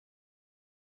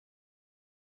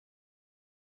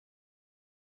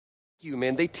You,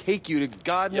 man, they take you to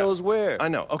God knows where. I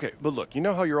know. Okay, but look, you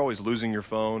know how you're always losing your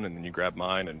phone and then you grab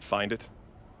mine and find it?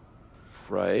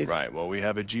 Right. Right, well, we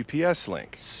have a GPS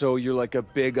link. So you're like a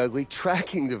big, ugly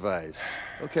tracking device.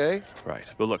 Okay. Right,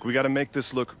 but look, we gotta make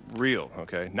this look real,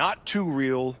 okay? Not too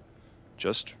real,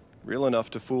 just real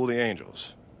enough to fool the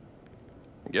angels.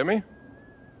 You get me?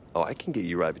 Oh, I can get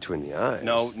you right between the eyes.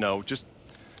 No, just...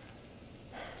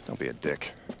 don't be a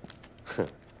dick.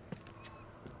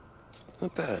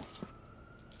 Not bad.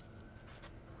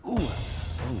 Ooh, I'm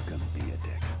so gonna be a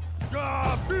dick.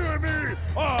 Ah, fear me!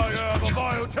 I am a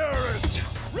bioterrorist!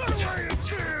 Run away in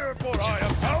fear, for I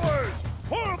have powers!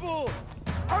 Horrible!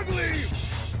 Ugly!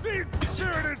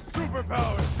 Mean-spirited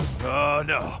superpowers! Oh,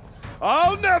 no.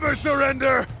 I'll never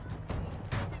surrender!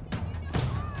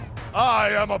 I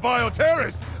am a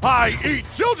bioterrorist! I eat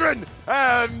children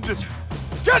and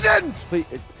kittens! Please,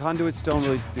 conduits don't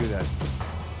really do that.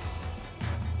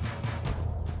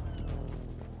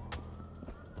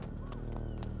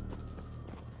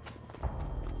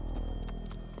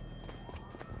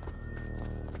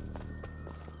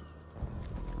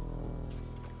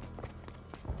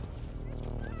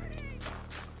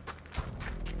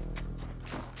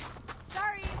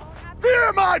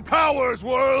 Fear my powers,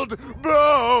 world!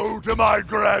 Bow to my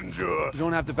grandeur! You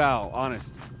don't have to bow,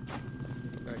 honest.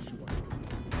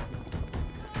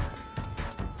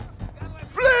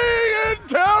 Flee in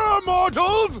terror,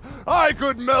 mortals! I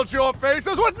could melt your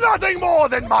faces with nothing more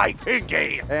than my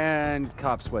pinky! And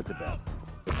cops wet the bed.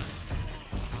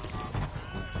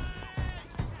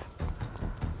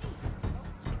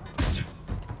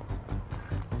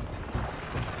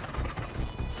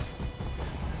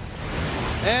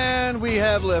 And we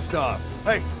have liftoff.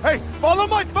 Hey, follow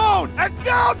my phone and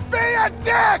don't be a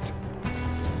dick!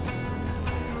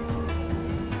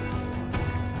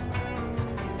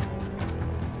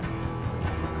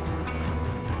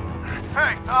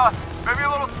 Hey, maybe a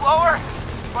little slower?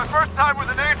 My first time with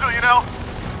an angel, you know.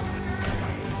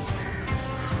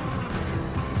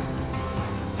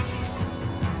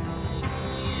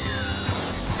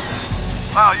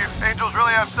 Wow, you angels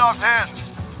really have soft hands.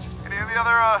 Any of the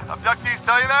other abductees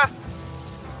tell you that?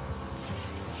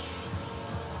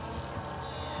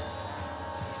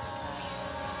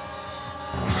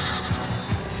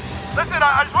 Listen,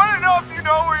 I just wanted to know if you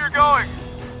know where you're going.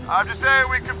 I'm just saying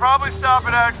we could probably stop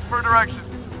and ask for directions.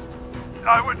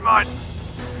 I wouldn't mind.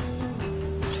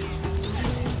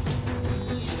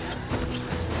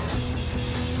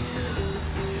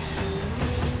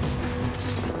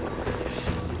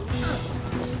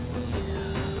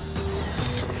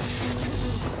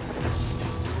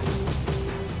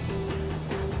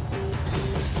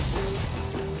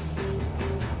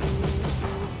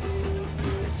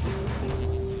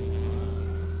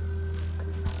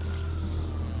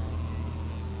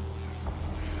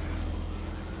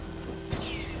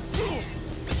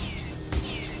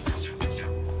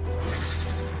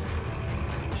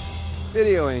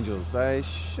 Video angels. I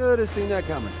should have seen that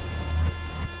coming.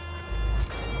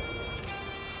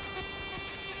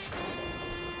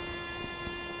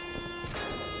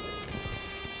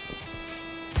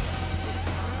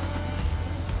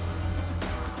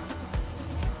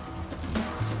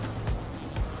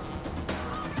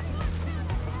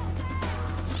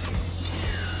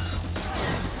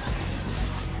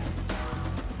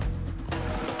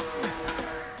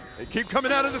 They keep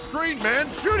coming out of the screen, man.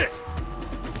 Shoot it!